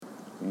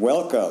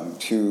Welcome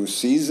to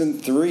Season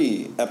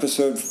 3,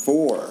 Episode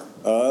 4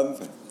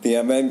 of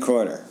the MN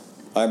Corner.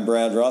 I'm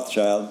Brad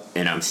Rothschild.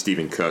 And I'm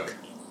Stephen Cook.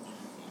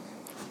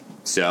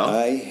 So?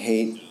 I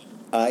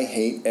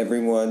hate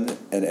everyone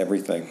and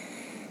everything.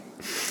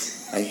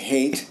 I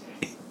hate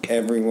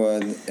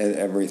everyone and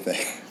everything.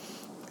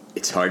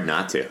 It's hard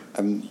not to.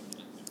 I'm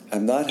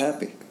not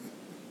happy.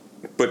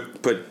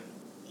 But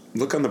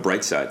look on the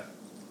bright side.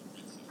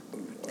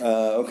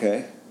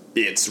 Okay.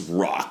 It's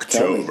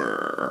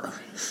Rocktober.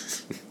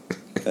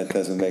 That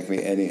doesn't make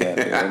me any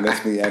happier. It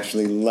makes me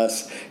actually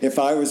less. If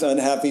I was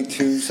unhappy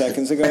 2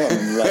 seconds ago,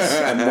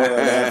 I'm more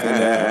unhappy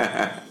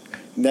now.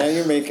 Now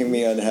you're making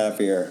me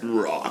unhappier.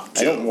 Rocktober.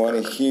 I don't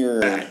want to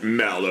hear at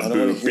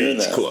Malibu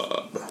Beach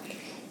Club.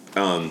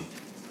 I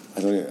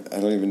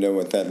don't even know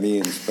what that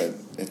means, but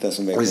it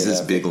doesn't make me happy. What is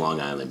this big Long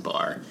Island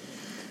bar?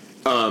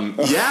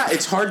 Yeah,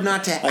 it's hard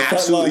not to I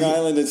thought Long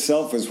Island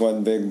itself was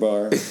one big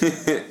bar.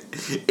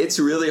 It's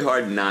really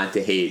hard not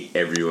to hate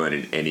everyone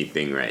and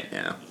anything right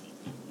now.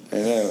 I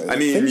know. I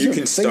mean,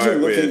 things are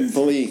looking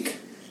bleak.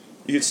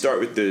 You could start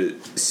with the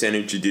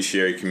Senate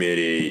Judiciary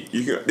Committee.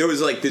 There was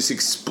like this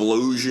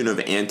explosion of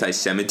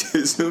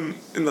anti-Semitism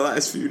in the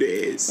llast few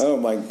days. Oh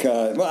my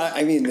God! Well,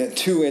 I mean, the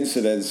 2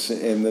 incidents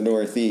in the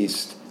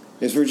Northeast.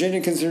 Is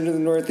Virginia considered the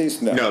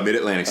Northeast? No,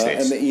 Mid-Atlantic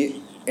states.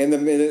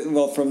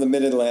 From the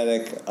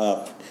Mid-Atlantic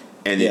up.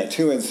 And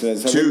 2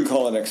 incidents. I wouldn't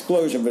call it an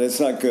explosion, but it's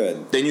not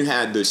good. Then you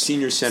had the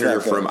senior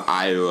senator from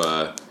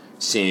Iowa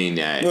saying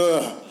that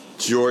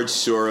George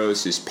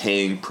Soros is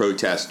paying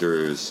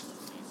protesters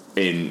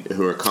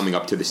who are coming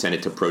up to the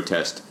Senate to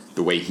protest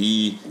the way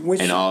he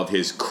and all of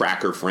his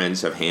cracker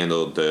friends have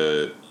handled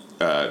the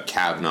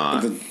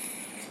Kavanaugh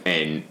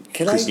and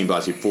Christine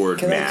Blasey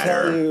Ford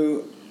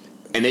matter.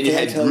 And then you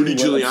had Rudy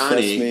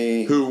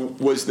Giuliani, who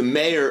was the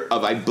mayor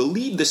of, I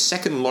believe, the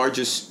second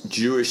largest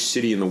Jewish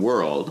city in the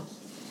world.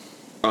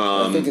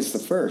 I think it's the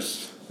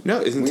first. No,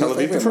 isn't Tel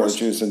Aviv the first? More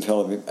Jews in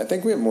Tel Aviv. I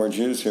think we have more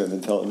Jews here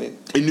than Tel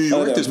Aviv. In New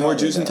York, there's more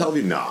Jews in Tel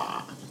Aviv?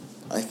 Nah.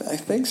 I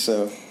think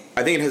so.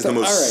 I think it has the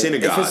most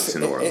synagogues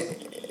in the world.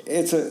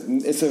 It's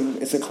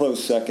a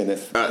close second,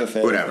 if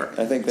whatever.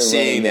 I think they're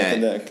saying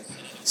running neck and neck.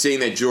 Saying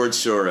that George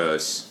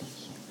Soros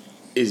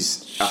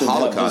is a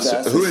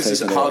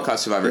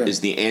Holocaust survivor, is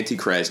the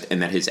Antichrist,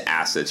 and that his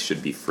assets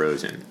should be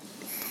frozen.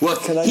 Well,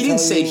 he didn't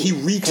say. He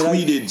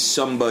retweeted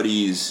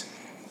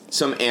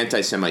some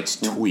anti-Semite's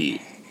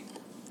tweet.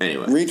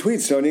 Anyway,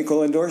 retweets don't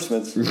equal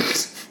endorsements.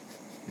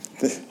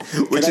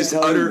 which is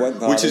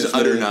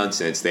utter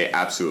nonsense. They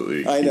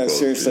absolutely. I know.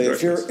 Seriously,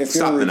 if you're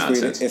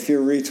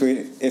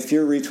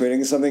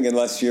retweeting something,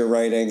 unless you're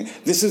writing,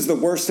 "This is the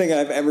worst thing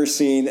I've ever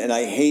seen, and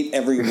I hate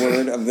every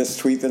word of this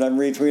tweet that I'm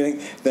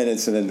retweeting," then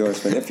it's an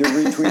endorsement. If you're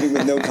retweeting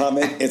with no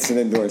comment, it's an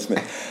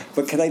endorsement.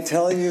 But can I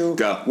tell you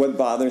what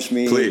bothers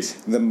me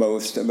the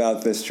most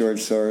about this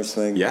George Soros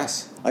thing?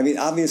 Yes. I mean,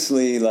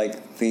 obviously,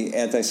 like the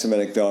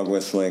anti-Semitic dog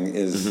whistling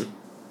is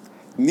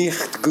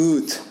nicht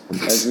gut,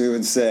 as we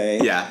would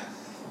say. Yeah.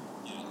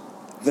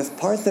 The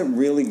part that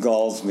really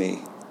galls me,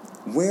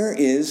 where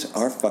is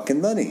our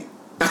fucking money?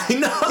 I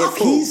know. If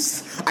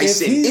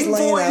he's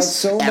laying out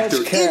so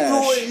much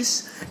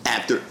cash,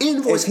 after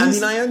invoice. I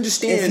mean, I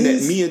understand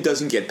that Mia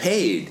doesn't get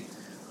paid,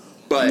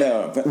 but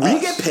we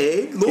get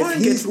paid.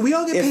 Lauren gets. We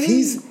all get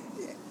paid.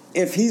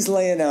 If he's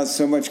laying out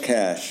so much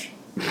cash,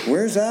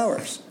 where's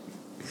ours?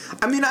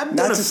 I mean, I've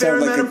done a fair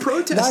amount of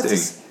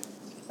protesting.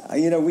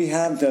 We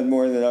have done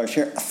more than our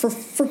share.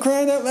 For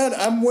crying out loud,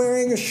 I'm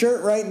wearing a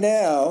shirt right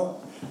now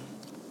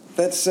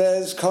that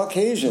says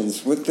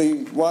Caucasians with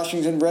the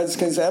Washington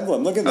Redskins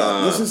emblem. Look at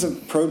that. This is a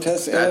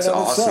protest in and of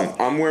awesome. itself.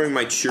 I'm wearing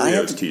my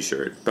Cheerios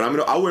t-shirt, but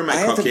I'll wear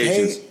my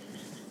Caucasians.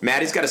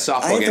 Maddie's got a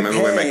softball game. I'm going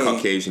to wear my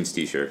Caucasians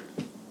t-shirt.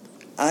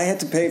 I had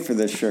to pay for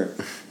this shirt.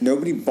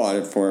 Nobody bought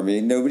it for me.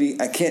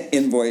 I can't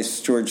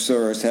invoice George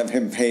Soros, have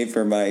him pay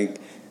for my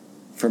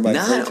Not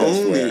protest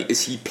only wear.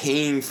 is he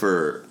paying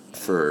for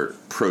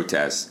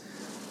protests,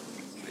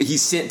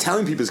 he's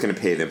telling people he's going to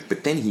pay them,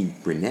 but then he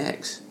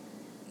reneges.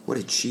 What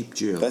a cheap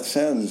Jew. That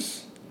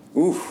sounds...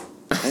 Oof.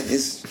 That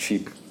is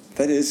cheap.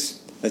 That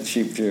is a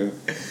cheap Jew.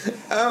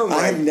 Oh,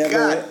 my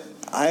God.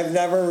 I've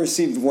never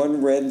received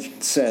 1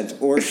 red cent,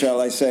 or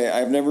shall I say,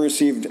 I've never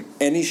received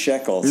any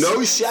shekels.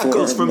 No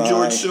shekels from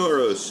George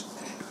Soros.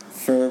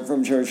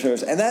 From George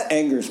Soros. And that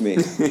angers me.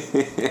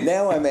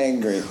 Now I'm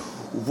angry.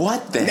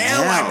 What the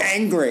hell? Now I'm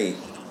angry.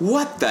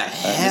 What the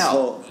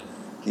hell?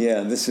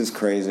 This is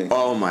crazy.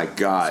 Oh, my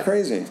God. It's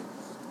crazy.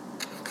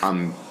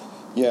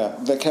 Yeah,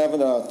 the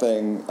Kavanaugh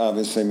thing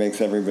obviously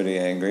makes everybody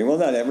angry. Well,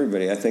 not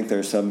everybody. I think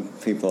there's some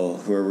people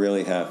who are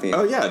really happy.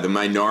 Oh, yeah, the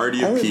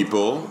minority of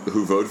people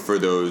who vote for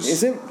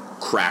those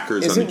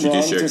crackers on the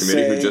Judiciary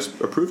Committee who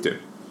just approved him.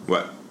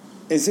 What?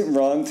 Is it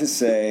wrong to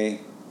say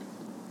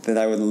that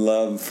I would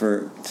love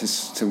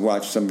to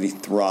watch somebody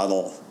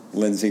throttle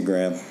Lindsey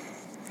Graham?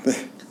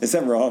 Is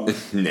that wrong?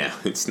 No,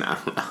 it's not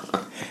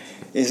wrong.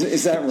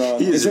 Is that wrong?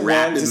 He has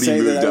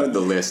rapidly moved up the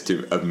list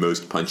of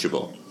most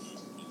punchable.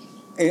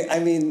 I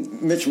mean,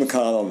 Mitch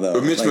McConnell though.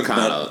 But Mitch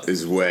McConnell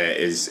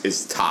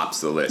is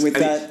tops the list.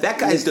 That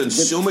guy's done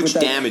so much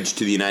damage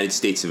to the United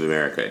States of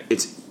America.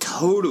 It's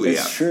totally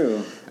It's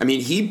true. I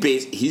mean,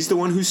 he's the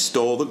one who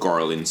stole the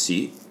Garland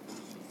seat,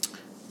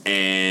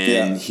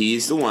 and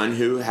he's the one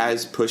who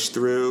has pushed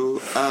through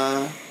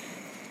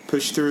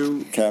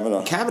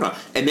Kavanaugh.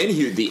 And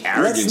then the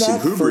arrogance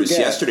and hubris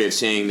yesterday of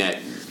saying that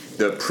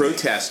the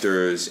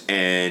protesters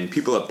and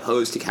people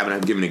opposed to Kavanaugh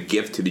have given a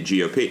gift to the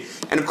GOP.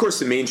 And, of course,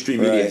 the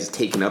mainstream media has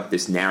taken up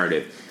this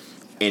narrative.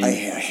 And I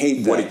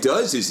hate that. What it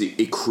does is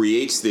it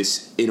creates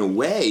this, in a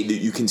way, that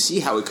you can see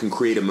how it can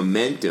create a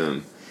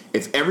momentum.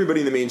 If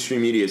everybody in the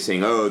mainstream media is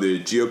saying, oh, the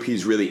GOP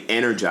is really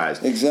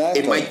energized,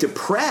 exactly, it might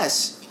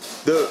depress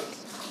the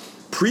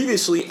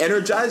previously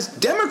energized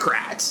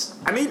Democrats.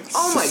 I mean,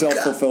 oh my God.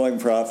 Self-fulfilling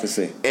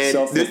prophecy. And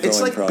it's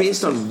like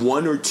based on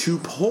one or two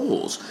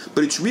polls,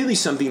 but it's really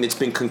something that's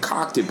been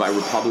concocted by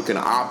Republican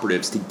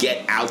operatives to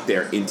get out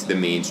there into the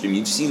mainstream.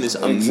 You've seen this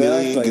a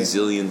million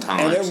gazillion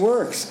times. And it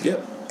works.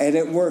 Yep. And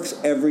it works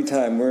every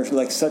time. We're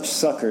like such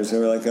suckers.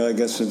 And we're like, oh, I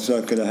guess it's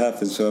not going to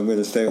happen, so I'm going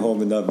to stay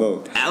home and not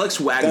vote. Alex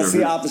Wagner. That's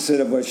the opposite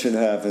of what should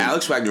happen.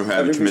 Alex Wagner, who I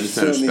have a tremendous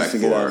amount of respect to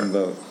get out and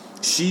vote.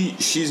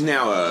 She's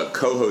now a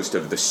co-host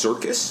of The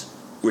Circus,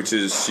 which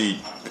is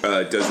she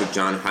does with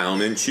John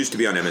Heilman. She used to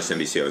be on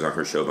MSNBC. I was on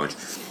her show a bunch.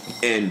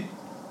 And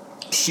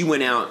she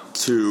went out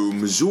to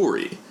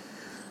Missouri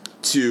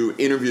to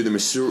interview the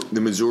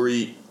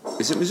Missouri...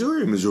 Is it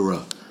Missouri or Missouri?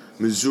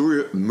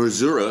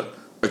 Missouri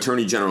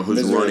Attorney General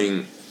who's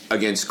running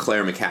against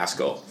Claire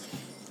McCaskill.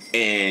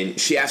 And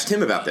she asked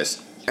him about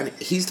this. And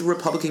he's the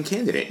Republican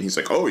candidate. And he's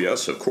like, oh,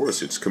 yes, of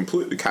course.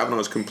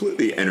 Kavanaugh's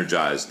completely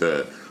energized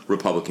the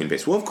Republican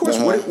base. Well, of course.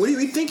 What do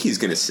you think he's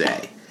going to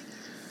say?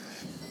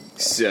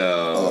 So,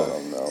 I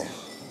don't know.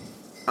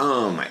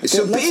 Oh my!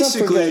 So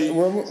basically,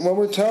 when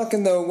we're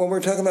talking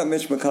about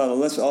Mitch McConnell,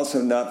 let's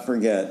also not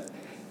forget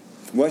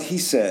what he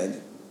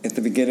said at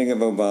the beginning of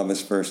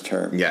Obama's first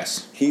term.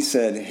 Yes, he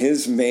said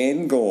his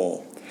main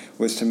goal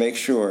was to make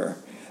sure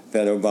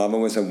that Obama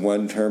was a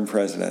one-term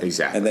president,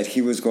 exactly, and that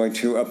he was going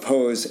to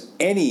oppose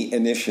any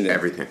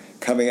initiative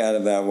coming out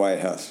of that White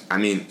House. I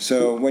mean,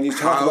 so when you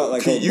talk about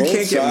like you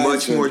can't get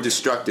much more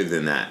destructive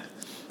than that.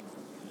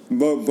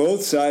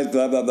 Both sides,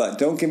 blah blah blah.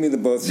 Don't give me the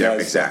both sides. Yeah,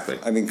 exactly.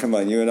 I mean, come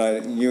on, you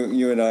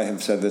and I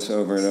have said this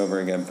over and over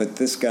again. But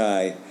this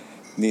guy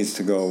needs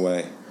to go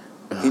away.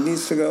 He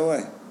needs to go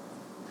away.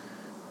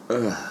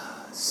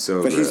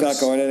 So, but he's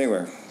not going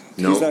anywhere.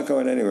 Nope. He's not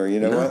going anywhere.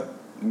 You know what?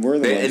 We're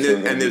the ones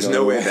and there's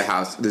no way the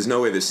House, there's no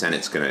way the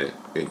Senate's gonna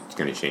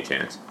change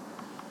hands.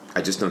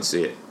 I just don't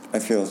see it. I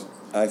feel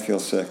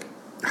sick.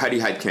 Heidi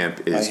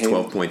Heitkamp is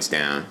 12 points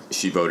down.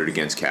 She voted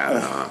against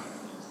Kavanaugh.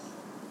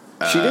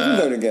 She didn't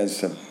vote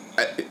against him.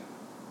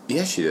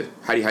 Yeah, she did.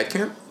 Heidi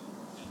Heitkamp?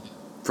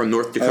 From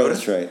North Dakota? Oh,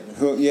 that's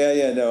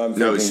right.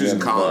 No, Susan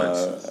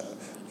Collins.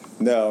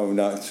 No,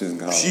 not Susan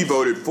Collins. She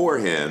voted for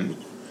him.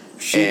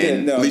 She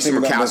did. No, Lisa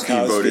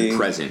Murkowski voted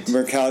present.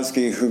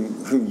 Murkowski,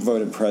 who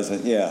voted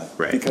present, yeah.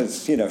 Right.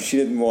 Because, she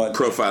didn't want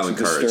profile and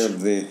to disturb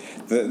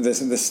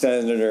the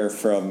senator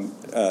from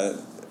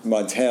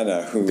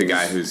Montana, the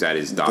guy who's at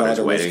his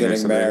daughter's wedding or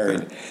something married.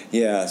 Like that.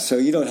 Yeah, so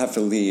you don't have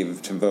to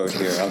leave to vote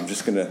here. I'm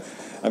just gonna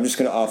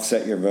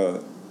offset your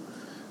vote.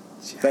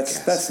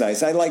 That's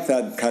nice. I like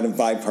that kind of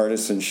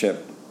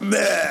bipartisanship.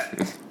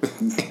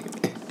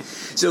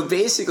 So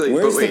basically,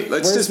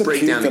 let's just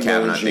break down the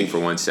Kavanaugh thing for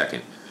 1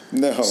 second.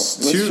 No,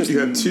 you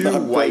have two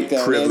white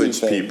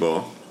privileged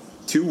people,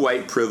 two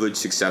white privileged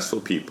successful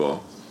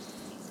people,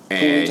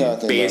 and who are we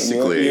talking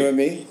basically about? You and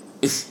me.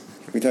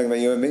 We talking about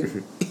you and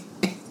me?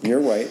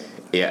 You're white.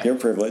 Yeah. You're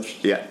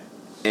privileged. Yeah.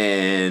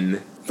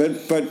 And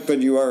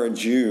but you are a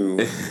Jew.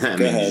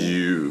 I'm a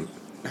Jew.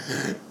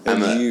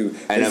 Jew.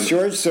 Is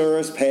George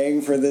Soros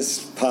paying for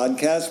this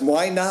podcast?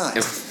 Why not?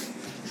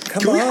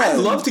 Come on. I'd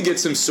love to get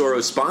some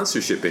Soros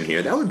sponsorship in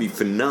here. That would be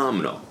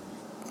phenomenal.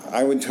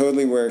 I would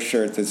totally wear a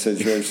shirt that said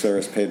George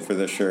Soros paid for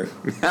this shirt.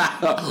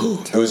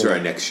 Those are our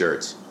next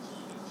shirts.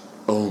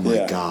 Oh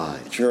my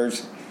God.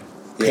 George.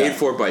 Paid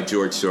for by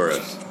George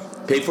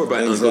Soros. Paid for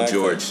by Uncle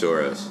George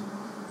Soros.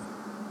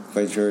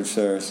 By George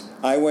Soros.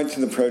 I went to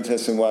the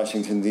protests in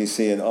Washington,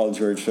 D.C., and all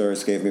George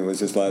Soros gave me was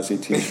this lousy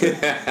T-shirt.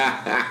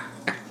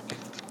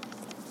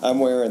 I'm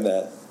wearing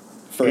that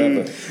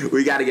forever.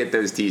 We got to get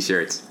those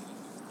T-shirts.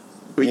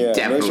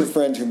 Where's your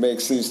friend who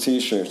makes these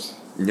T-shirts?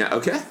 Yeah,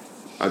 okay.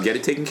 I'll get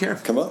it taken care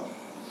of. Come on.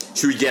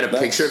 Should we get a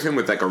picture of him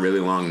with like a really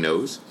long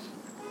nose?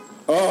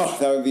 Oh,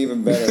 that would be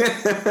even better.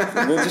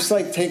 We'll just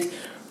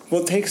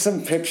We'll take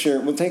some picture.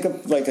 We'll take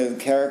a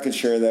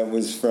caricature that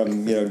was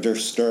from Der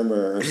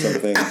Sturmer or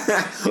something.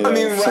 I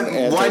mean,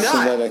 why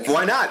not?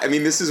 Why not? I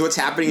mean, this is what's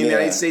happening in the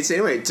United States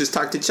anyway. Just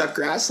talk to Chuck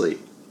Grassley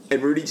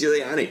and Rudy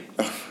Giuliani.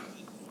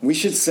 We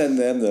should send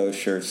them those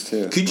shirts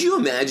too. Could you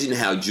imagine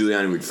how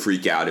Giuliani would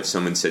freak out if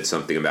someone said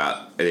something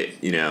about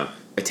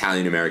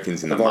Italian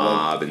Americans in the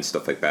mob and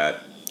stuff like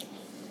that?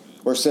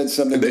 Or said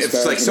something disparaging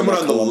if like someone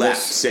on the Columbus.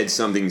 left said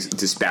something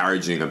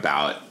disparaging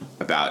about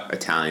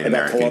Italian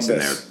Americans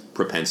and their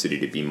propensity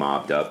to be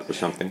mobbed up or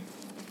something.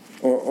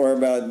 Or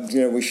about,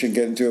 we should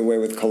do away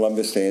with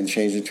Columbus Day and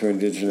change it to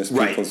Indigenous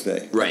Peoples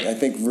Day. Right. I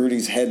think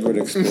Rudy's head would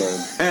explode.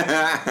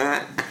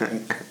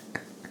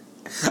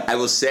 I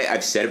will say,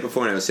 I've said it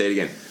before and I will say it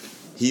again.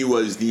 He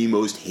was the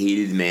most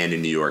hated man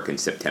in New York in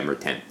September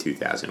 10th,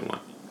 2001.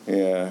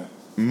 Yeah.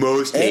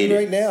 Most hated. And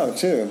right now,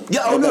 too.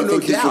 Yeah, no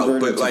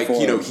doubt.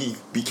 But, he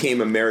became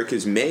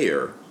America's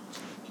mayor.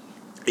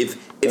 If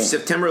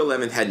September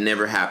 11th had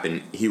never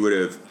happened, he would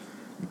have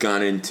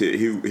gone into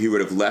he would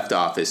have left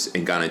office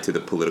and gone into the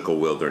political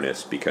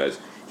wilderness because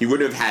he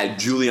wouldn't have had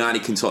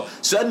Giuliani consult.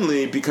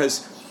 Suddenly,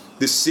 because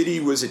the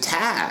city was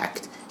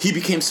attacked, he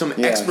became some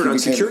expert on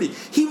security.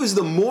 He was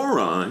the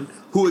moron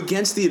who,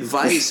 against the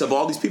advice of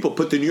all these people,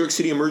 put the New York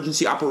City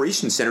Emergency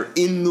Operations Center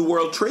in the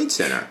World Trade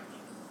Center.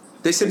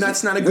 They said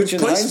that's not a good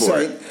place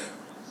for it.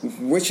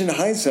 Which in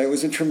hindsight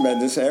was a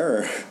tremendous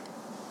error.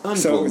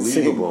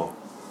 Unbelievable.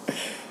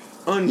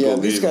 Unbelievable. Yeah,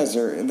 these guys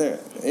are,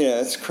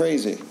 it's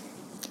crazy.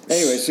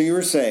 Anyway, so you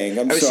were saying,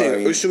 I'm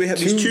sorry. So we have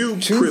these two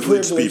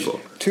privileged people.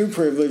 Two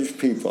privileged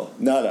people,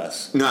 not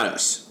us. Not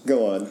us.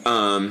 Go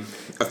on.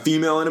 A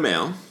female and a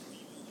male.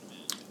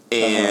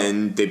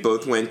 And they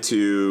both went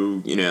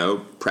to,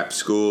 prep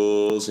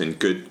schools and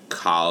good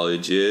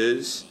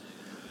colleges.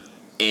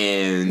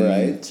 And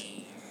right.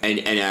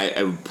 And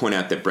I would point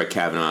out that Brett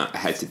Kavanaugh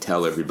had to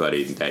tell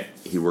everybody that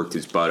he worked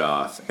his butt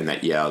off and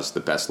that Yale's the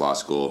best law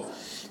school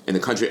in the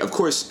country. Of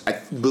course, I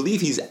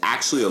believe he's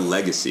actually a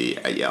legacy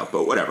at Yale,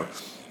 but whatever.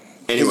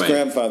 Anyway, his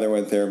grandfather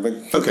went there,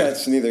 but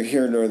that's neither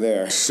here nor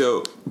there.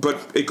 So, but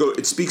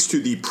it speaks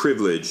to the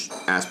privilege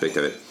aspect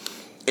of it.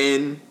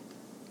 And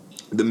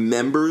the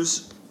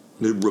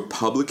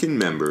Republican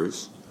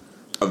members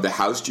of the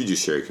House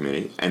Judiciary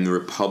Committee and the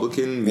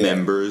Republican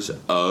members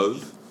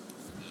of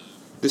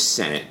the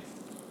Senate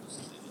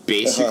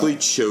basically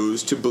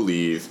chose to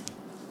believe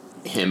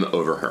him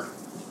over her.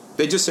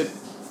 They just said,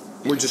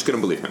 we're just going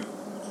to believe him.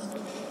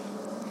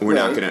 We're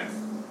not going to...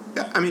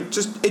 I mean,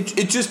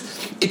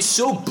 it's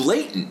so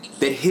blatant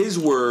that his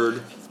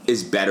word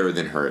is better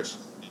than hers.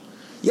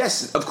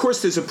 Yes, of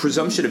course there's a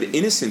presumption of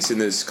innocence in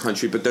this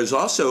country, but there's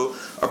also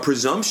a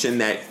presumption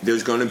that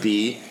there's going to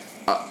be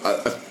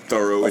a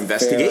thorough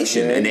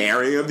investigation, an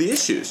airing of the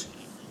issues.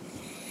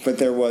 But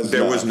there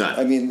was not.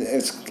 I mean,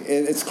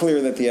 it's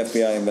clear that the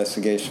FBI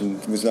investigation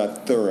was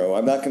not thorough.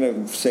 I'm not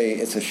going to say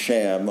it's a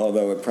sham,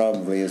 although it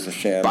probably is a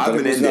sham. Bob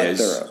but it was Menendez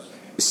not thorough.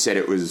 Said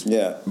it was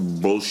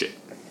bullshit.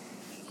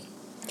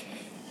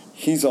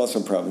 He's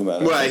also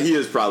problematic. Well, he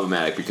is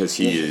problematic because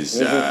he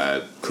is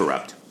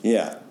corrupt.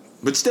 Yeah.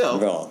 But still.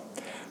 Well,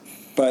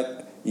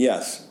 but,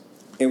 yes.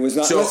 It was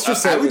not... So let's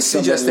just say I would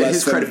suggest that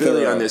his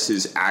credibility thorough. on this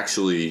is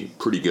actually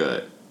pretty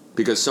good.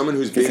 Because someone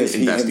who's been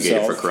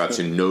investigated for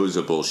corruption knows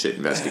a bullshit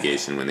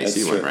investigation when they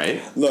see one,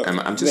 right? Look,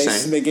 I'm just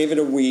saying. They gave it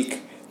a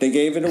week.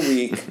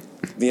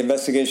 The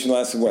investigation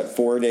lasted,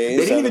 4 days?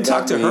 They didn't even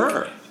talk to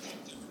her.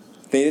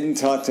 They didn't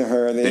talk to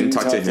her. They didn't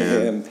talk to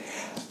him.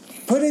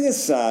 Putting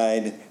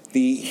aside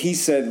the he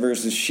said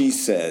versus she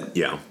said.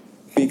 Yeah.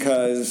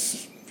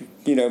 Because,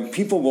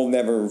 people will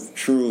never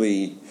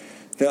truly...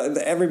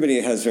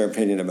 Everybody has their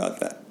opinion about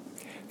that.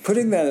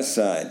 Putting that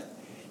aside,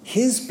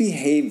 his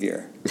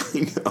behavior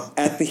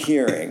at the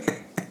hearing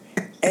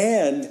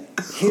and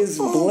his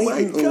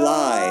blatant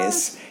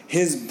lies,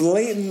 his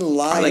blatant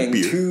lying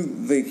to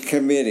the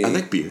committee. I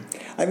like beer.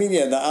 I mean,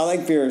 I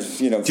like beer is,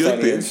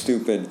 funny and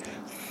stupid.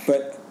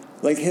 But,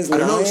 his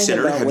lying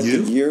about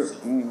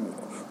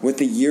what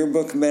the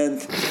yearbook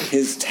meant,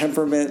 his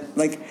temperament,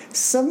 a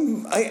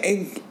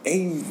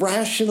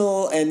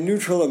rational and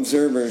neutral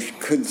observer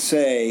could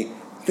say,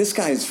 this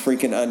guy's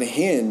freaking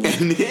unhinged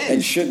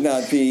and should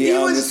not be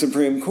on the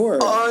Supreme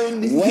Court.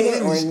 Unhinged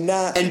whether or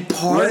not, and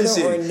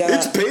partisan. Whether or not,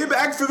 it's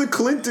payback for the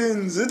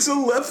Clintons. It's a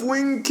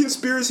left-wing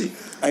conspiracy.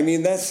 I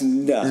mean, that's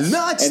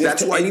nuts. And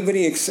that's why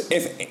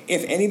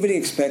if anybody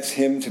expects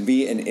him to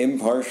be an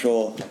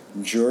impartial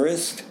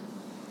jurist,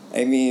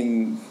 I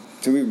mean,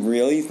 do we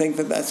really think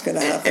that that's going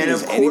to happen?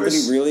 Does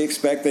anybody really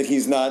expect that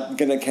he's not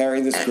going to carry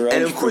this grudge?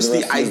 And of course,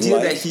 the idea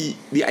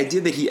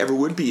that he ever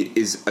would be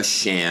is a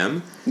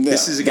sham. No,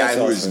 this is a guy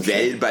who is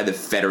vetted by the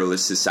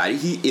Federalist Society.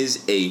 He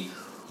is a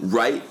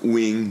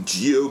right-wing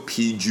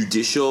GOP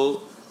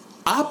judicial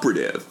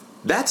operative.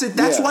 That's it.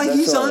 That's why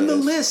he's on the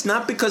list,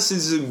 not because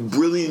he's a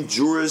brilliant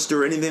jurist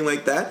or anything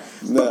like that,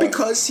 but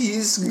because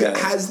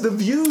has the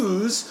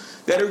views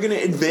that are going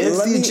to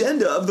advance the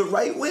agenda of the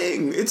right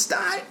wing.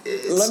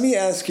 Let me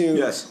ask you.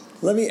 Yes.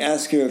 Let me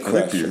ask you a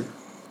question.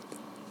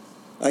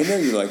 I know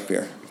you like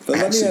beer, but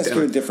let me ask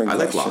you a different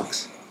question. I like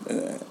locks.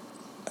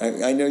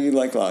 I know you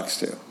like locks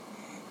too,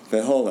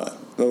 but hold on.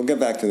 We'll get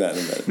back to that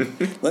in a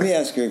minute. Let me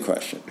ask you a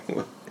question.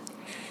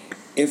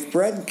 If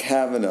Brett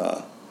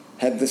Kavanaugh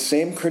had the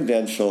same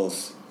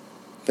credentials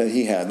that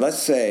he had,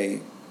 let's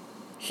say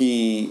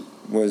he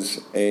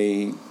was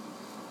a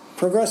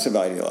progressive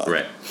ideologue,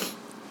 right?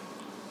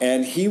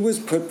 And he was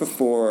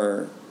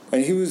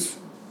he was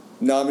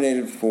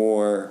nominated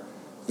for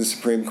the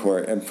Supreme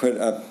Court and put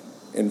up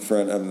in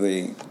front of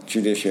the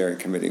Judiciary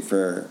Committee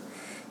to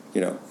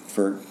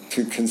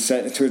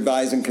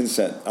advise and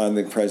consent on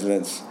the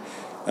president's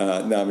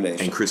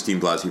nomination. And Christine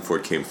Blasey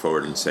Ford came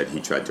forward and said he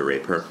tried to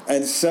rape her.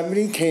 And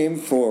somebody came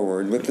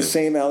forward with the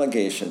same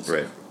allegations.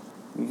 Right.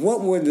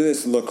 What would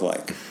this look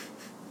like?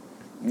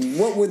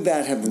 What would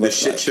that have looked like? The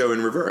shit show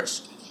in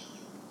reverse.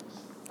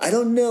 I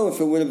don't know if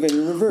it would have been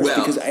in reverse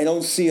because I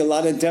don't see a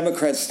lot of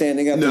Democrats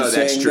standing up and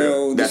saying,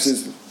 no, this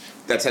is...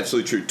 That's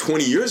absolutely true.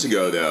 20 years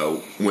ago,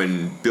 though,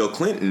 when Bill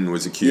Clinton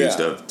was accused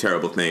of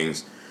terrible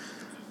things,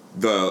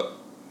 the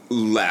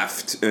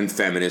left and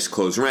feminists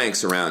closed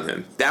ranks around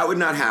him. That would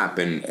not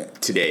happen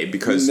today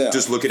because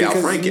just look at Al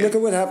Franken. Look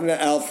at what happened to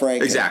Al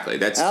Franken. Exactly.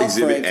 That's Al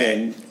Exhibit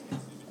Franken, A.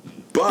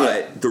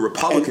 But the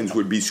Republicans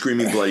would be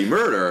screaming bloody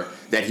murder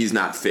that he's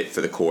not fit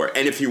for the court.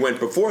 And if he went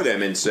before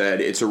them and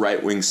said it's a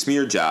right-wing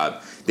smear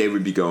job, they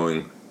would be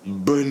going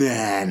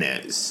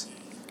bananas.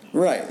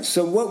 Right.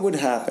 So what would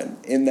happen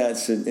in that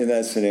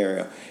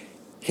scenario?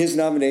 His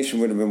nomination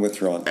would have been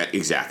withdrawn.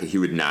 Exactly. He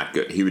would not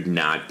go. He would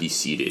not be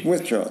seated.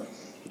 Withdrawn.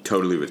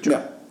 Totally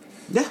withdrawn.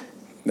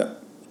 No.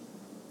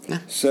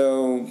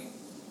 So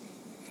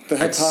the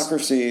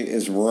hypocrisy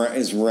is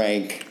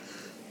rank.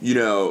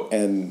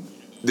 And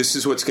this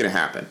is what's going to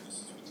happen.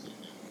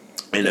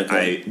 And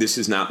this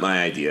is not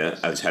my idea.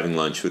 I was having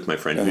lunch with my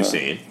friend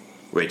Hussein,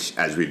 which,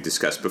 as we've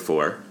discussed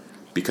before,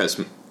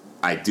 because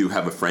I do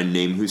have a friend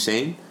named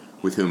Hussein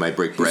with whom I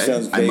break bread,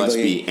 I must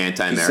be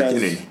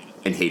anti-American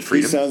and hate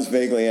freedom. He sounds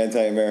vaguely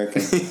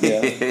anti-American.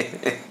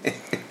 Yeah.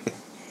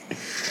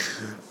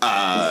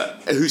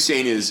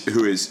 Hussein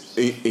who is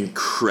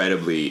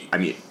incredibly,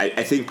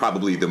 I think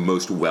probably the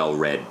most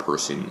well-read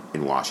person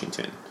in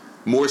Washington.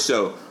 More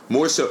so,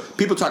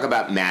 people talk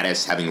about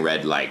Mattis having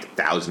read like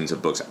thousands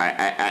of books. I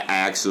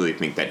actually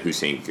think that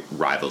Hussein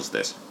rivals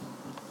this.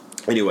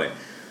 Anyway,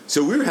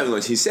 so we were having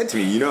lunch. He said to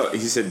me,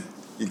 he said,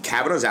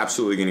 Kavanaugh's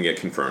absolutely going to get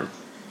confirmed.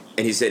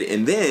 And he said,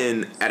 and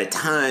then at a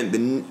time,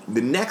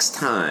 the next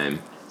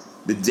time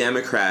the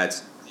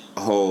Democrats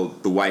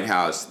hold the White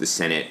House, the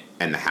Senate,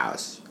 and the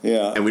House.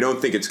 Yeah. And we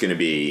don't think it's going to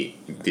be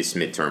this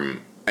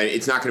midterm.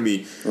 It's not going to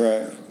be...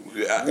 Right.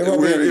 I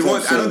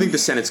don't think the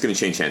Senate's going to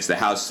change hands. The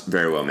House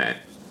very well may.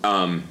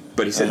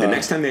 But he said the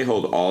next time they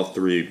hold all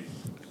three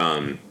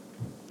of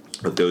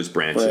those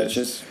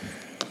branches.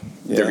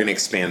 They're going to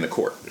expand the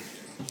court.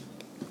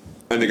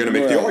 And they're going to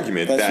make the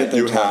argument that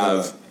you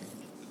have...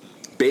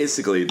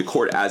 Basically, the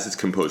court as it's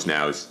composed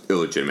now is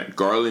illegitimate.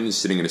 Garland is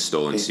sitting in a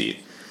stolen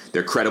seat.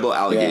 There are credible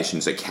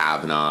allegations that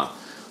Kavanaugh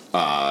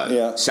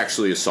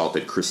sexually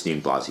assaulted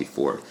Christine Blasey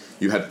Ford.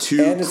 You have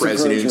two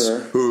presidents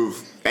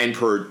who've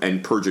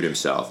perjured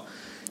himself.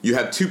 You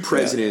have two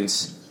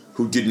presidents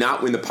who did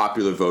not win the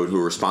popular vote who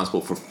are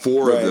responsible for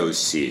four of those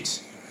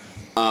seats.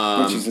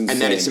 Which is insane. And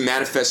that it's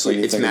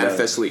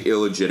manifestly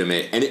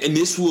illegitimate. And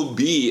this will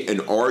be an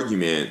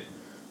argument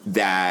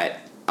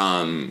that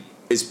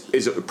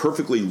is a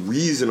perfectly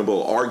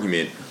reasonable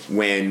argument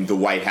when the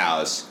White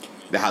House,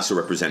 the House of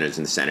Representatives,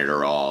 and the Senate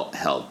are all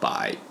held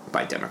by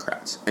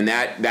Democrats. And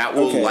that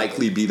will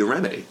likely be the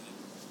remedy.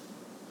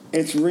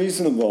 It's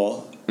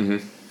reasonable,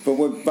 but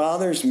what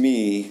bothers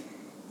me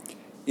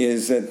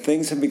is that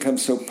things have become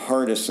so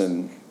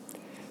partisan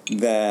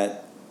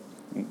that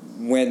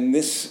when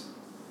this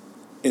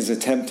is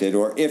attempted,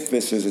 or if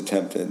this is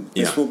attempted,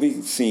 this will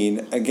be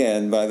seen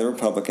again by the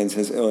Republicans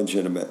as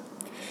illegitimate.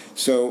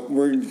 So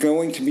we're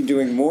going to be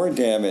doing more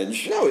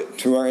damage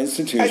to our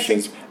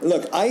institutions.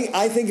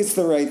 I think it's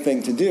the right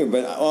thing to do,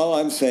 but all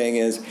I'm saying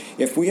is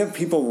if we have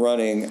people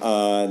running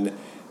on,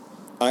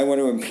 I want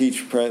to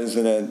impeach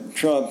President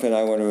Trump and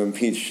I want to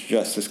impeach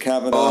Justice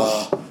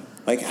Kavanaugh.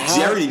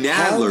 Jerry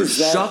Nadler,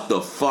 shut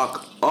the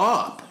fuck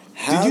up.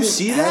 Did you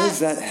see that? How does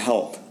that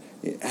help?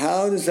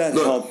 How does that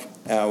help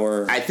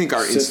our I think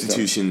our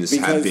institutions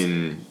have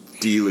been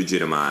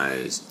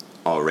delegitimized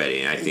already,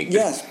 and I think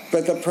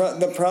but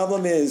the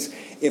problem is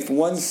if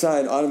one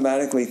side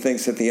automatically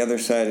thinks that the other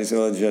side is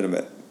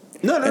illegitimate.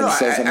 No,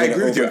 I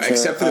agree with you,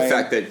 except for the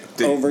fact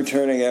that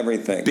overturning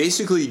everything.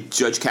 Basically,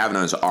 Judge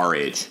Kavanaugh is our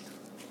age,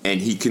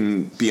 and he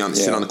can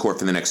sit on the court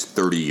for the next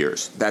 30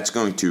 years. That's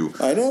going to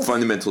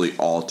fundamentally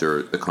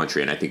alter the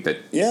country, and I think that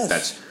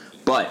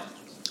But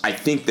I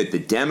think that the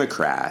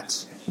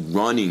Democrats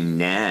running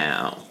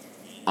now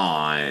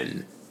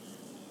on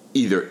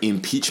either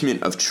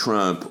impeachment of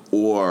Trump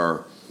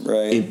or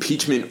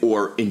impeachment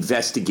or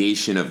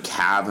investigation of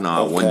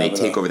Kavanaugh when they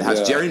take over the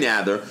House. Jerry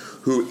Nadler,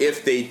 who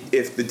if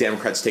the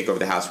Democrats take over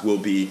the House, will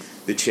be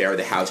the chair of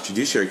the House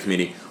Judiciary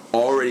Committee,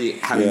 already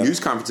having news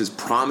conferences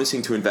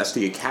promising to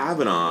investigate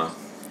Kavanaugh,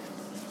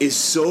 is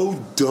so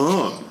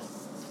dumb.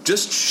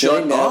 Just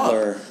shut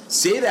up.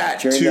 Say that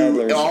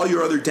to all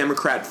your other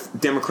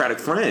Democratic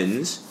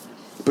friends,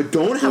 but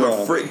don't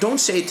don't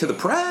say it to the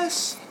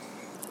press.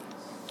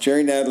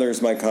 Jerry Nadler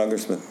is my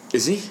congressman.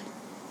 Is he?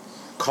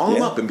 Call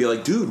him up and be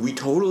like, dude, we're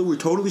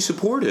totally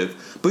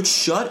supportive, but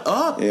shut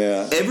up.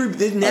 Yeah.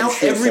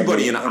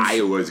 Everybody in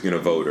Iowa is going to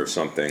vote or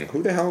something.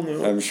 Who the hell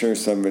knows? I'm sure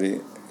somebody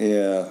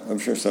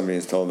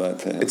has told that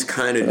to him. It's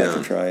kind of dumb. I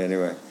have to try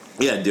anyway.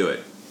 Yeah, do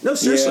it. No,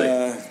 seriously.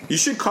 Yeah. You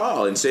should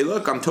call and say,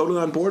 look, I'm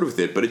totally on board with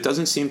it, but it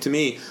doesn't seem to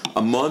me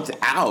a month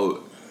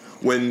out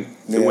when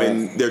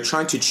they're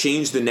trying to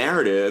change the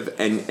narrative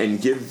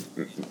and give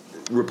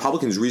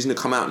Republicans reason to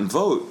come out and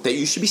vote, that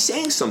you should be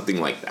saying something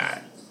like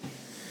that.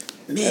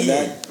 Man. And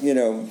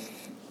that,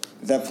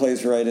 that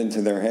plays right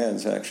into their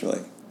hands,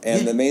 actually.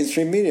 And the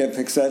mainstream media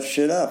picks that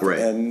shit up. Right.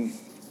 And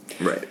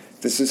right.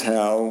 This is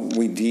how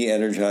we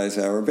de-energize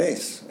our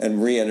base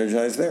and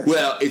re-energize theirs.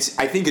 Well,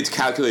 I think it's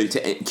calculated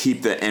to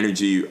keep the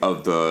energy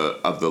of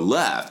the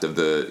left, of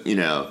the,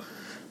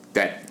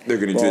 that they're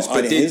going to do this.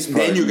 But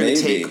then you're going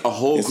to take a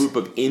whole group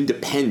of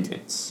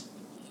independents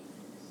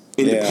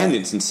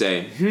and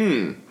say,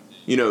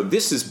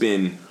 this has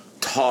been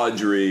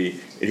tawdry,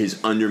 it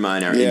has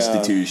undermined our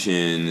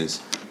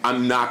institutions,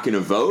 I'm not going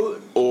to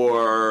vote,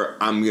 or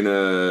I'm going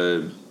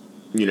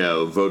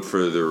to, vote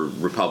for the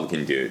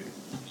Republican dude.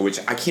 Which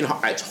I can't.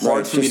 It's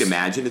hard for me to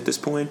imagine at this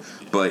point.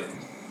 But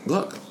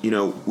look,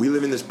 we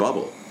live in this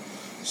bubble,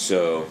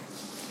 so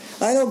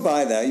I don't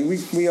buy that.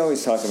 We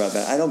always talk about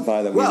that. I don't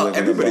buy that.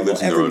 Everybody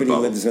lives in their own bubble.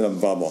 Everybody lives in a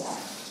bubble.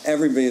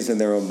 Everybody's in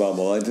their own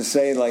bubble. And to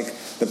say like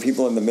the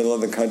people in the middle of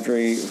the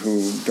country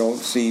who don't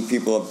see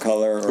people of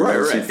color or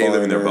don't see they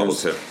live in their bubble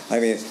too. I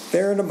mean,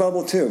 they're in a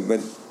bubble too. But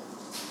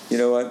you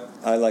know what?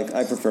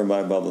 I prefer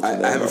my bubble.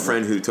 I have a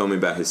friend who told me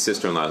about his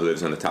sister-in-law who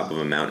lives on the top of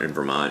a mountain in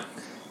Vermont.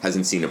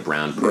 Hasn't seen a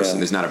brown person.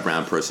 There's not a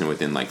brown person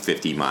within like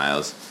 50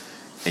 miles.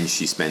 And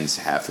she spends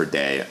half her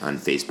day on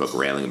Facebook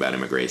railing about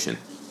immigration.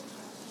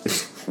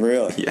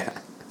 Really? Yeah.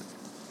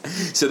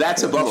 So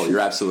that's a bubble. You're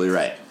absolutely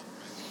right.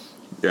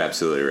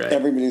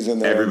 Everybody's in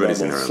their own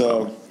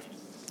bubble.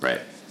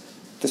 Right.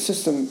 The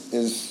system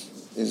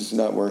is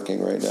not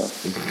working right now.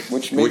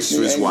 Which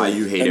is why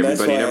you hate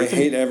everybody and everything.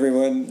 I hate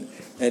everyone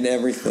and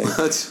everything.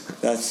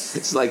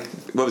 It's like,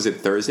 what was it,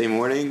 Thursday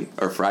morning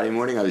or Friday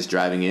morning? I was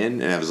driving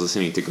in and I was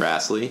listening to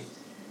Grassley,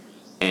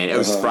 and it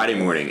was Friday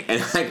morning,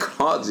 and I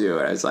called you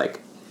and I was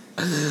like,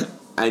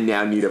 I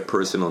now need a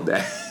personal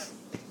day.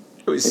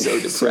 It was so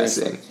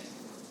depressing.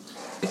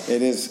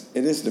 It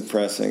is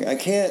depressing. I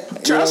can't.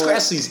 Charles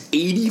Grassley's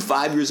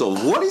 85 years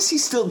old. What is he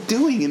still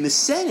doing in the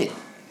Senate?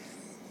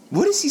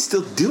 What is he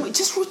still doing?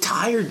 Just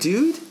retire,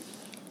 dude.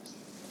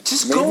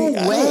 Just go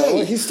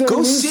away.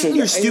 Go sit in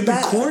your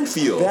stupid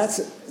cornfield. That's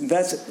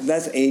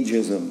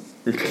ageism.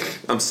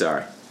 I'm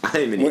sorry. I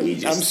am an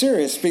ageist. I'm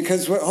serious,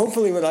 because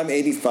hopefully when I'm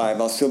 85,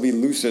 I'll still be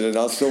lucid and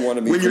I'll still want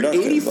to be productive.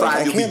 When you're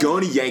 85, you'll be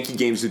going to Yankee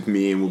games with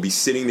me and we'll be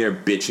sitting there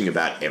bitching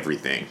about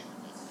everything.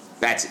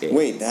 That's it.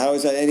 Wait, how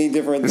is that any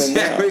different than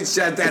now? That's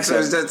what I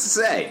was about to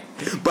say.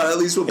 But at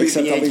least we'll be at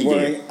the Yankee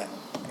game.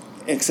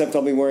 Except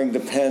I'll be wearing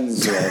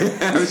Depends.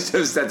 I was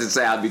just about to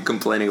say I'll be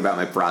complaining about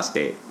my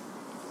prostate.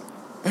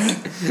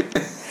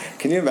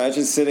 Can you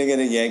imagine sitting in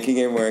a Yankee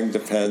game wearing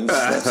Depends?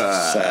 That's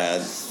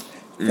sad.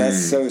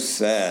 That's so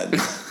sad.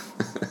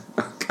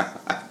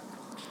 God.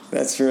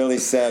 That's really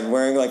sad.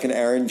 Wearing like an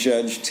Aaron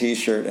Judge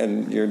T-shirt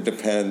and your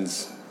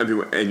Depends.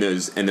 And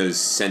those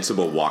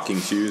sensible walking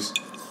shoes,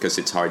 because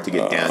it's hard to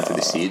get down to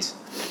the seats.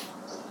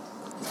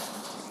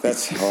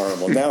 That's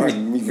horrible. Now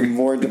I'm even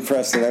more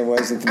depressed than I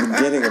was at the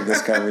beginning of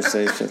this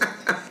conversation,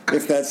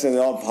 if that's at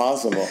all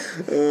possible.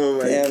 Oh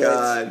my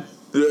God.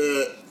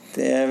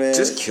 Damn it!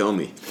 Just kill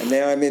me. And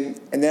now I'm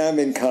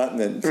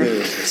incontinent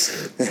too.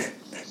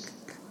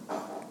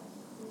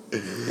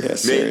 Yeah,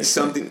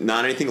 seriously.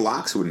 Not anything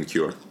locks wouldn't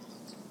cure.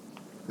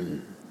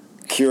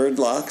 Cured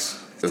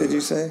locks? Did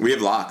you say? We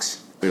have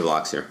locks. We have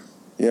locks here.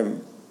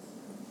 You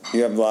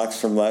have locks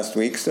from last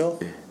week still?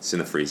 Yeah, it's in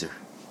the freezer.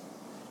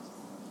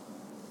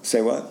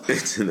 Say what?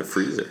 It's in the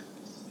freezer.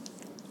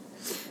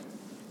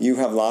 You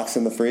have locks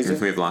in the freezer?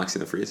 We have locks in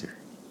the freezer.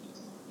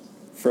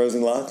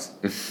 Frozen locks?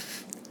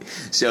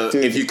 So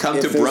dude, if you come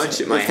to brunch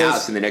at my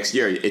house in the next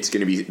year, it's going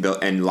to be,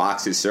 and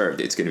lox is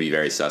served, it's going to be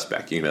very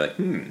suspect. You're going to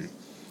be like,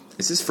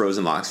 is this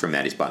frozen lox from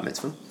Maddie's bat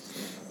mitzvah?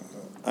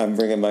 I'm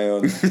bringing my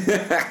own.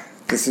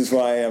 This is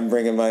why I'm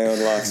bringing my own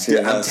lox to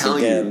your house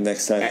again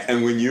next time.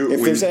 And when you're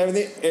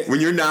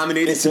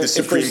nominated to the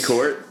Supreme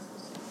Court,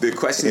 the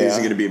question isn't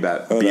going to be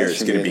about beer.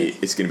 It's going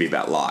to be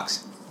about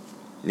lox.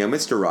 Now,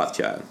 Mr.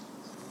 Rothschild,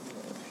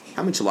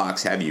 how much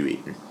lox have you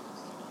eaten?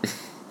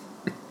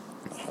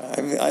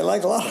 I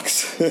like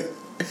lox.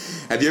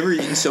 Have you ever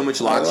eaten so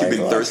much lox you've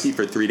been thirsty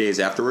for 3 days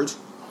afterwards?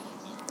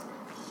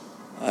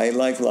 I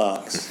like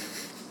lox.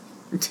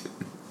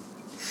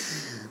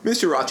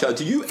 Mr. Rothschild,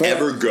 do you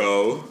ever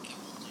go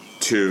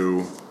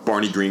to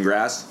Barney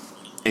Greengrass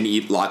and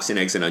eat lox and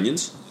eggs and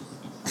onions?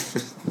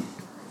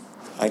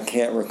 I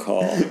can't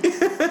recall.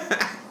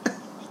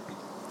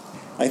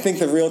 I think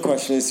the real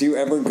question is, do you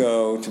ever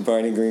go to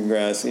Barney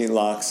Greengrass, eat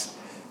lox,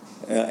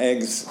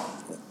 eggs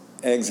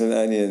and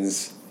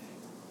onions,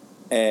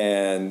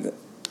 and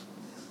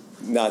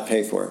not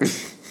pay for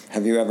it?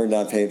 Have you ever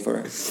not paid for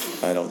it?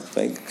 I don't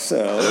think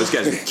so. Those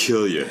guys would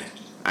kill you.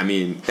 I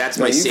mean, that's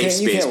my safe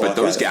space, but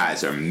those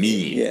guys are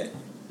mean. Yeah.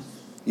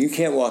 You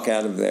can't walk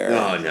out of there.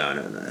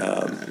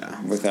 No.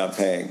 Without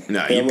paying.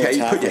 No, you pay.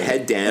 You put your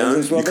head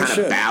down. You kind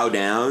of bow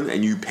down,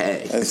 and you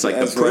pay. It's like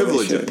the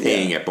privilege of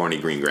paying at Barney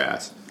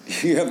Greengrass.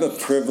 You have the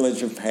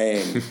privilege of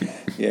paying.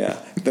 Yeah,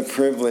 the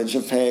privilege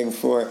of paying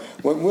for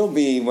what will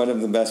be one of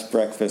the best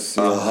breakfasts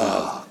you'll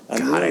have.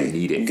 I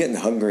need it. I'm getting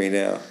hungry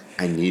now.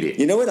 I need it.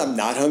 You know what I'm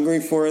not hungry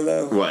for,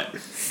 though? What?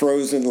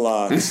 Frozen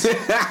lox.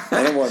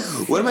 I don't want...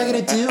 What am I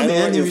going to do,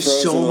 man? There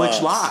was so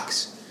much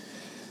lox.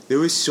 There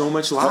was so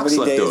much lox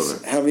left over.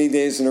 How many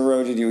days in a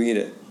row did you eat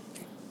it?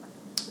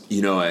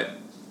 You know what?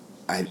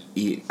 I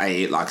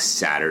ate lox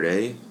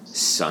Saturday,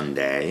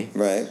 Sunday.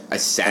 Right. I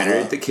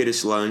Saturday at the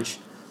kiddish lunch,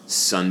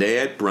 Sunday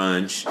at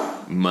brunch,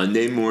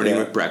 Monday morning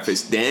with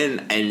breakfast.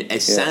 Then,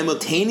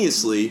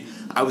 simultaneously,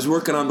 I was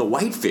working on the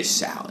whitefish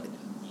salad.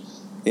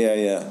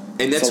 Yeah.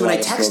 And that's when I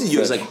texted you.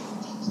 I was like,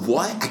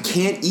 what? I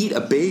can't eat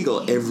a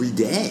bagel every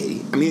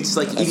day. I mean, it's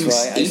like eating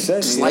 8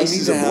 slices of bread. You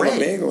need to have a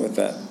bagel with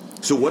that.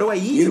 So what do I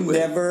eat it with?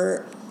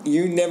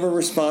 You never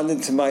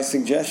responded to my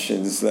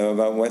suggestions, though,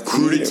 about what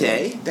to eat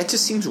it with. That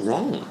just seems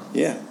wrong.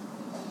 Yeah.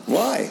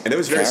 Why? And that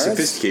was very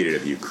sophisticated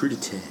of you.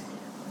 Crudité.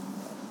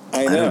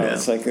 I know.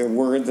 It's like a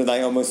word that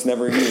I almost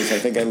never use. I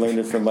think I learned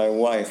it from my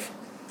wife.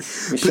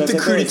 Put the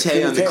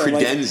crudité on the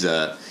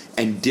credenza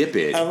and dip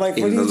it. I'm like,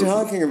 what are you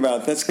talking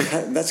about? That's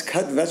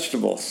cut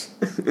vegetables.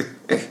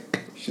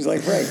 She's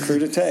like, right,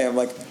 crudité. I'm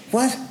like,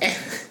 what?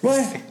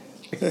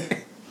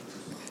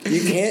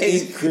 You can't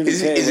eat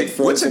crudité with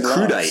frozen what's a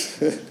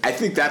crudite? I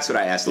think that's what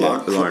I asked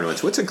Lauren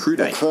once. What's a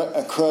crudite?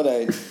 A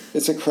crudite.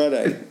 It's a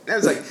crudite. I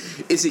was like,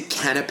 is it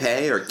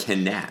canapé or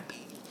canap?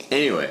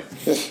 Anyway,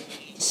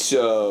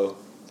 so,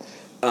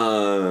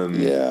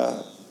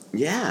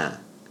 yeah.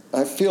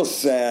 I feel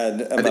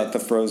sad about the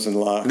frozen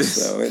lox,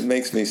 though. It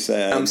makes me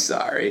sad. I'm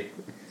sorry.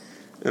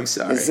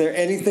 Is there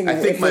anything? I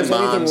think my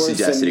mom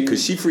suggested it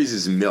because she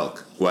freezes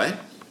milk. What?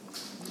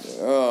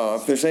 Oh,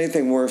 if there's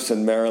anything worse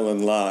than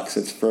Maryland lox,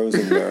 it's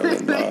frozen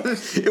Maryland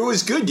lox. It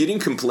was good. You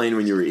didn't complain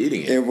when you were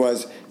eating it. It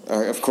was,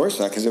 of course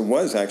not, because it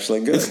was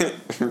actually good.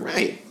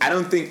 Right. I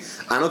don't think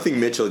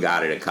Mitchell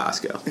got it at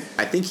Costco.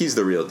 I think he's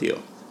the real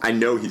deal. I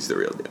know he's the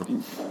real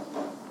deal.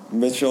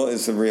 Mitchell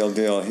is the real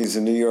deal. He's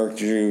a New York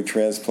Jew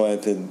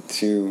transplanted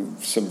to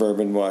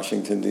suburban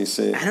Washington,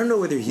 D.C. I don't know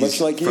whether he's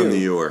from New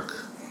York,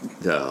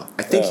 though.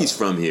 I think he's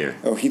from here.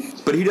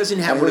 But he doesn't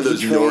have one of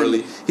those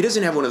gnarly. He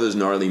doesn't have one of those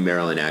gnarly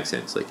Maryland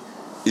accents, like,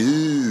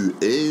 ooh,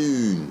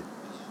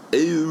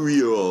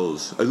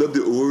 Orioles. I love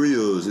the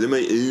Orioles. They're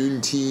my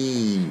own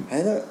team.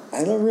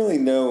 I don't really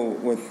know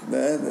what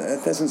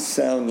that doesn't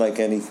sound like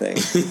anything.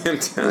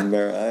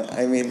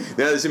 I mean,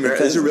 there's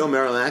a real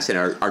Maryland accent.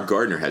 Our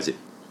gardener has it.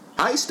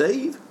 Hi,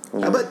 Steve.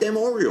 How about them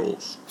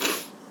Orioles?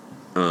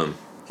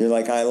 You're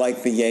like, I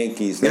like the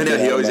Yankees. No,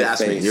 he always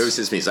asks me. He always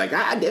says to me, he's like,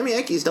 damn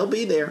Yankees, they'll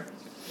be there.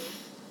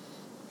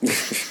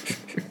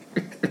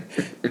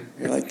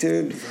 You're like,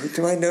 dude,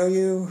 do I know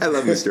you? I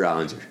love Mr.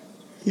 Ollinger.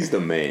 He's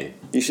the man.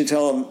 You should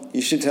tell him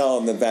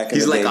that back in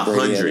the day. He's like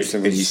 100,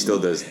 and he still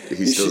does.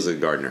 He still's a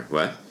gardener.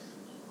 What?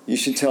 You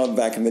should tell him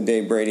back in the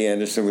day Brady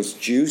Anderson was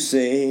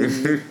juicing.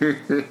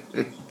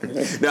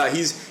 No,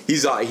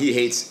 he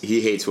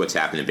hates what's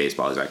happening in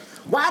baseball. He's like,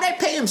 why they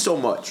pay him so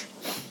much?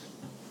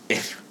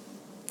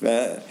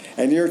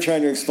 And you're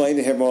trying to explain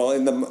to him, well,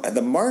 in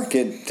the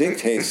market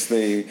dictates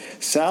the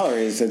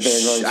salaries that they're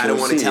going to receive. I don't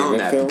want to tell him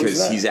that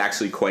because he's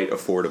actually quite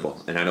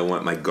affordable, and I don't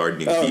want my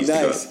gardening fees to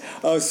go up.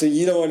 Oh, so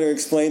you don't want to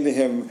explain to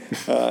him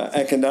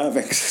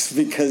economics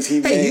because he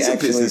may he's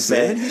actually a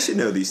businessman. He should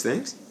know these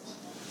things.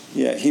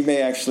 Yeah, he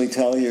may actually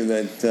tell you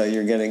that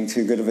you're getting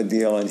too good of a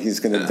deal, and he's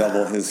going to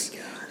double his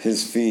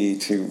fee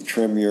to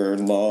trim your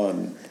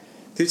lawn.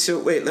 Dude, so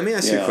wait, let me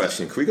ask you a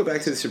question. Can we go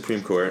back to the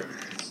Supreme Court?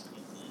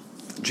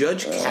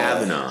 Judge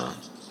Kavanaugh,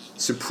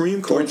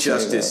 Supreme Court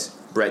Justice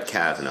Brett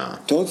Kavanaugh.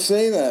 Don't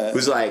say that.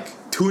 Who's like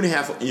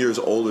 2.5 years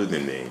older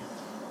than me.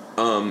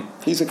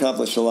 He's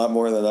accomplished a lot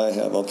more than I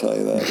have, I'll tell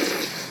you that.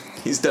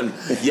 He's done,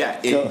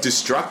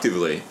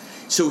 destructively.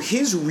 So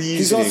his reasoning...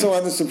 He's also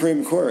on the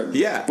Supreme Court.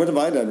 Yeah. What have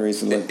I done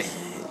recently?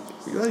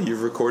 Well,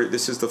 you've recorded...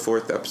 This is the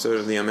 4th episode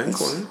of the MN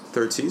Corner.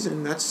 3rd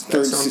season. That's something.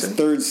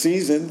 3rd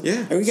season?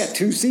 Yeah. And we got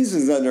 2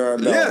 seasons under our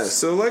belts. Yeah,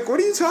 so, like, what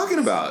are you talking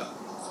about?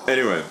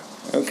 Anyway...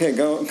 Okay,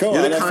 go on.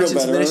 The I feel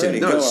better already.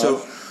 No, go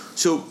on.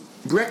 So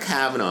Brett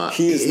Kavanaugh,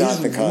 he is not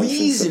the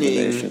conscience of the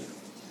nation.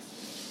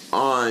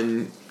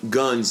 On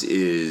guns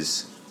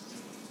is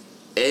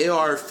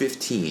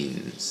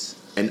AR-15s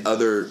and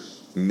other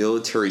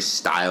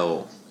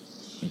military-style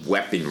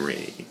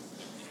weaponry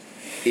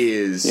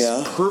is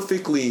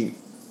perfectly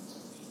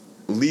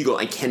legal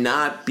and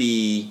cannot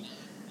be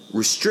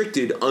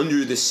restricted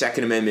under the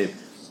Second Amendment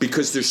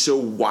because they're so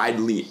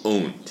widely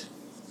owned.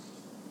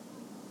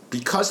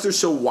 Because they're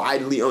so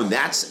widely owned,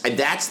 that's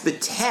the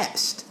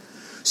test.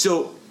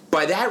 So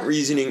by that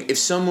reasoning, if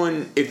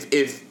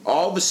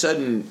all of a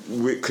sudden,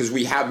 because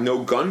we have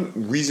no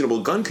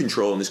reasonable gun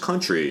control in this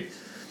country,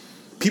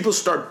 people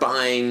start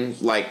buying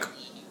like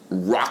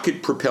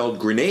rocket-propelled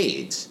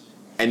grenades,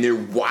 and they're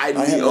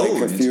widely owned.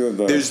 Like a few of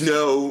those.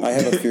 I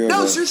have a few of those.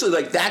 No, seriously,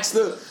 like that's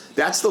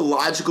the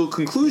logical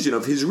conclusion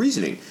of his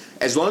reasoning.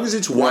 As long as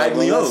it's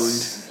widely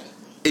owned,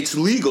 it's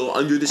legal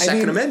under the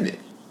Second Amendment.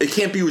 It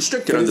can't be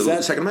restricted under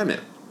the Second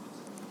Amendment.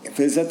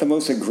 Is that the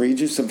most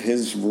egregious of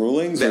his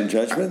rulings or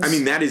judgments? I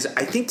mean, that is.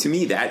 I think to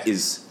me that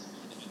is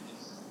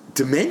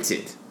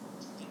demented.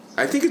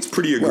 I think it's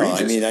pretty egregious.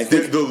 Well, I mean, I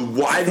think the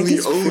widely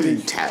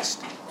owned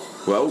test.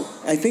 Well,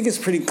 I think it's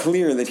pretty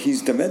clear that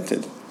he's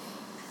demented.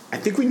 I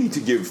think we need to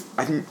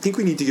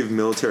give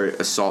military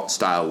assault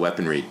style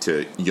weaponry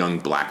to young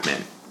black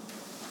men,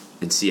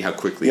 and see how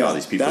quickly all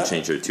these people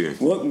change their tune.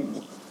 Well,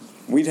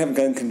 we'd have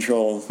gun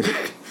control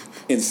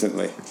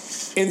instantly.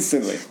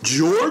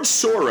 George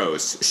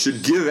Soros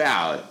should give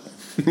out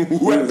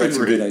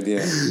weaponry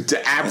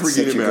to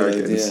African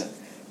Americans.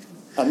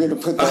 I'm going to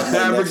put that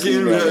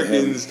African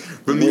Americans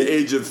from the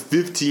age of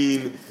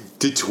 15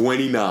 to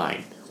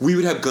 29. We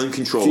would have gun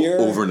control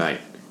overnight.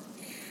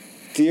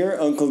 Dear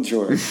Uncle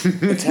George,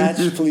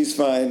 attached, please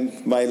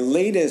find my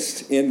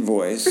latest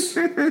invoice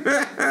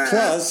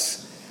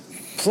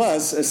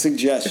plus a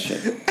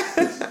suggestion.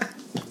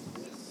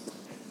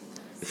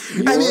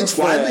 I mean, it's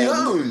widely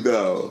owned,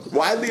 though.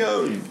 Widely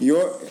owned.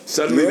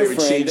 Suddenly they would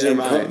change their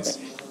minds.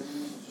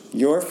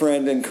 Your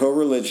friend and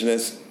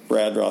co-religionist,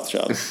 Brad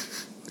Rothschild.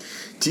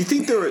 Do you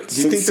think there were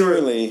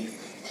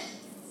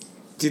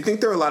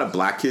a lot of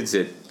black kids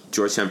at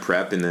Georgetown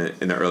Prep in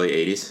the early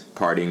 '80s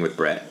partying with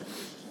Brett?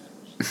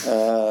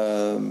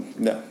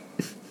 No.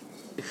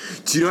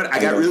 Do you know what? I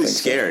got really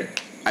scared.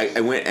 So.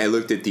 I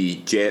looked at the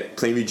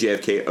Plainview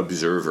JFK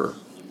Observer,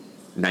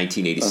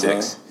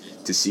 1986,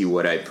 to see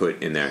what I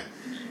put in there.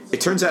 It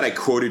turns out I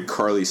quoted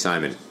Carly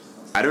Simon.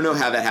 I don't know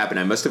how that happened.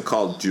 I must have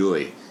called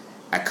Julie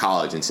at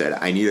college and said,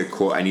 I need a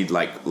quote. I need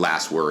like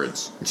last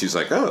words. And she's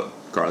like, oh,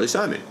 Carly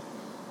Simon.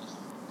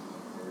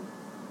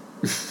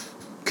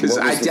 Because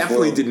I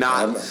definitely did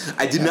not.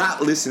 I did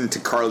not listen to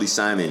Carly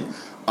Simon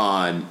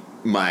on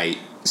my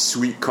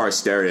sweet car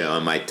stereo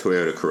on my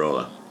Toyota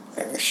Corolla.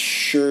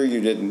 Sure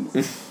you didn't.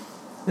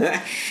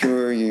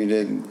 Sure you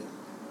didn't.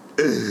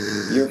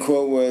 Your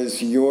quote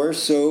was, "You're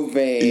so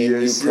vain,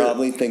 you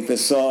probably think the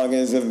song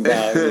is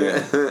about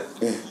you."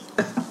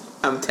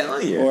 I'm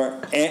telling you.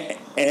 Or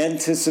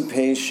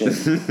anticipation.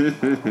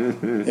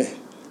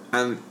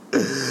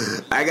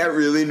 I got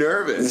really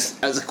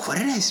nervous. I was like, "What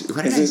did I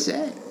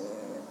say?"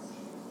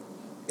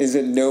 Is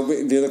it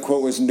nobody? The other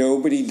quote was,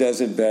 "Nobody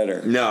does it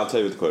better." No, I'll tell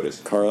you what the quote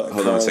is. Hold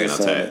on a second, I'll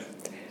tell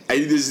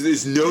you.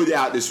 There's no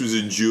doubt this was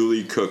a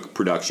Julie Cook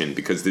production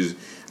because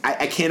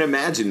I can't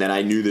imagine that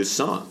I knew this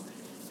song.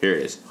 Here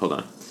it is. Hold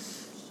on.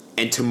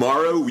 And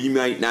tomorrow we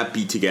might not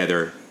be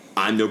together.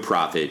 I'm no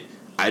prophet.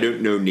 I don't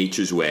know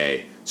nature's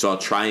way. So I'll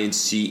try and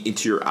see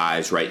into your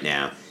eyes right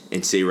now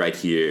and say right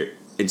here,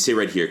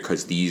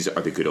 because these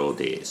are the good old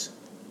days.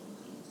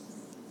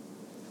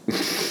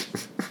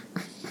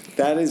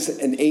 That is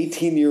an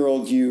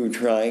 18-year-old you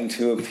trying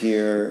to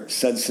appear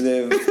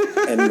sensitive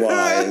and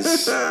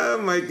wise.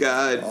 Oh, my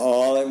God.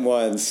 All at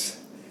once.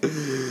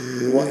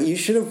 Well, you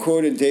should have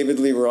quoted David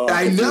Lee Roth.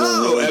 I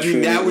know. Really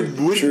that would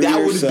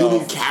have been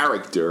in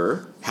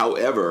character.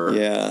 However,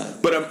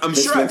 but I'm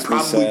sure I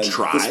probably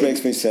tried. This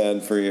makes me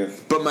sad for you.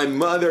 But my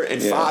mother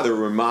and father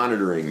were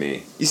monitoring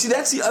me. You see,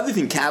 that's the other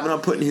thing Kavanaugh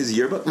put in his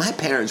yearbook. My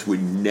parents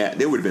would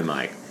they would have been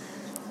like,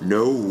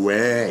 "No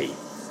way."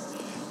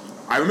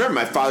 I remember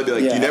my father would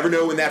be like, "You never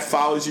know when that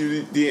follows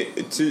you in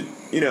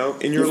your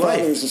life." Your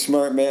father was a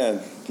smart man.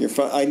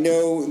 I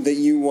know that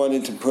you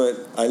wanted to put,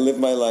 "I live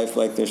my life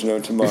like there's no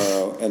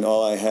tomorrow, and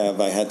all I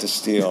have I had to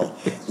steal.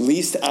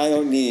 Least I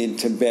don't need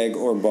to beg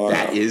or borrow.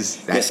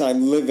 Yes,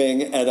 I'm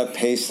living at a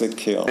pace that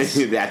kills."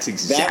 That's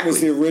exactly. That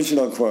was the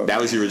original quote. That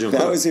was the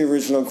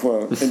original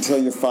quote. Until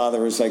your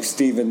father was like,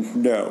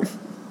 "Stephen, no."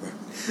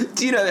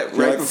 Do you know that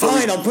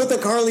fine, I'll put the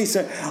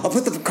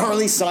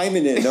Carly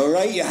Simon in. All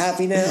right, you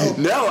happy now?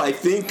 No, I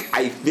think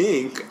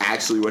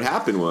actually what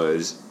happened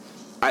was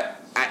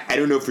I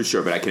don't know for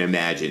sure, but I can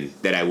imagine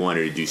that I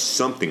wanted to do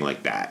something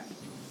like that,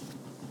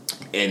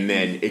 and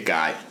then it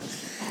got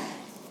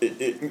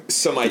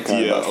some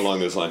idea along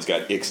those lines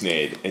got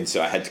ixnayed, and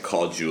so I had to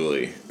call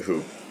Julie,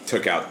 who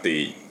took out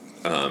the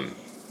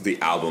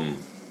album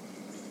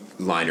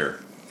liner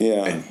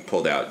and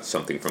pulled out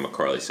something from a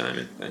Carly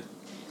Simon thing.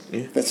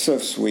 Yeah. That's so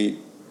sweet.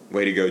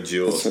 Way to go,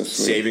 Jules. So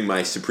saving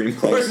my Supreme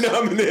Court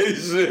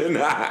nomination.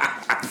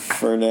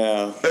 For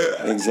now.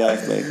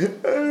 Exactly.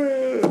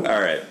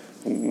 All right.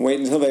 Wait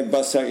until they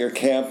bust out your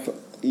camp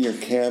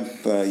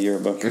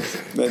yearbook.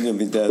 Then you'll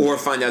be dead. Or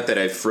find out that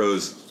I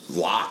froze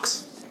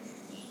locks.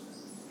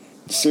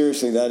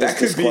 Seriously, that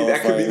could be.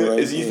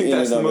 You think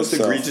that's the most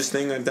egregious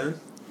thing I've done?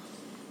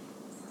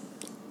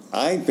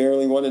 I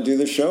barely want to do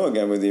the show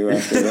again with you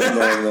after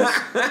knowing this.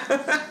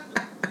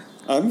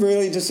 I'm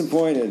really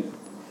disappointed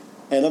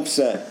and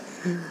upset.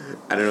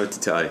 I don't know what to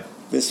tell you.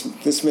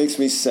 This makes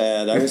me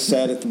sad. I was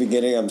sad at the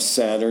beginning. I'm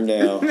sadder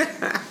now.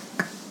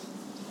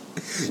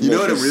 You know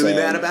what I'm really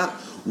mad about?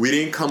 We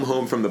didn't come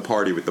home from the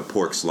party with the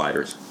pork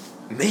sliders.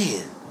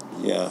 Man.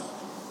 Yeah.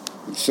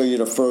 So you'd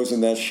have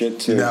frozen that shit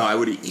too? No, I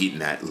would have eaten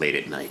that late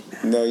at night.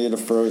 No, you'd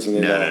have frozen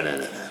it.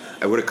 No.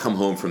 I would have come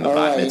home from the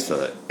bat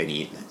mitzvah and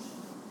eaten it.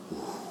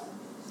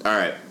 All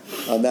right.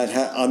 On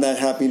that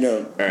happy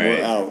note,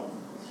 we're out.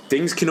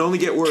 Things can only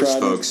get worse,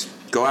 folks.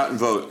 Go out and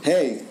vote.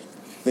 Hey,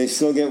 They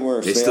still get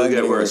worse. They still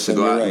get worse, so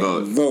go out and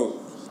vote.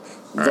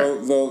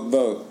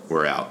 Vote.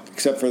 We're out.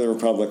 Except for the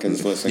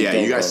Republicans listening. Yeah,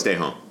 you guys stay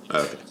home.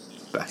 Okay,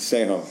 bye.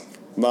 Stay home.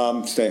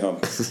 Mom, stay home.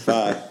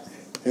 Bye.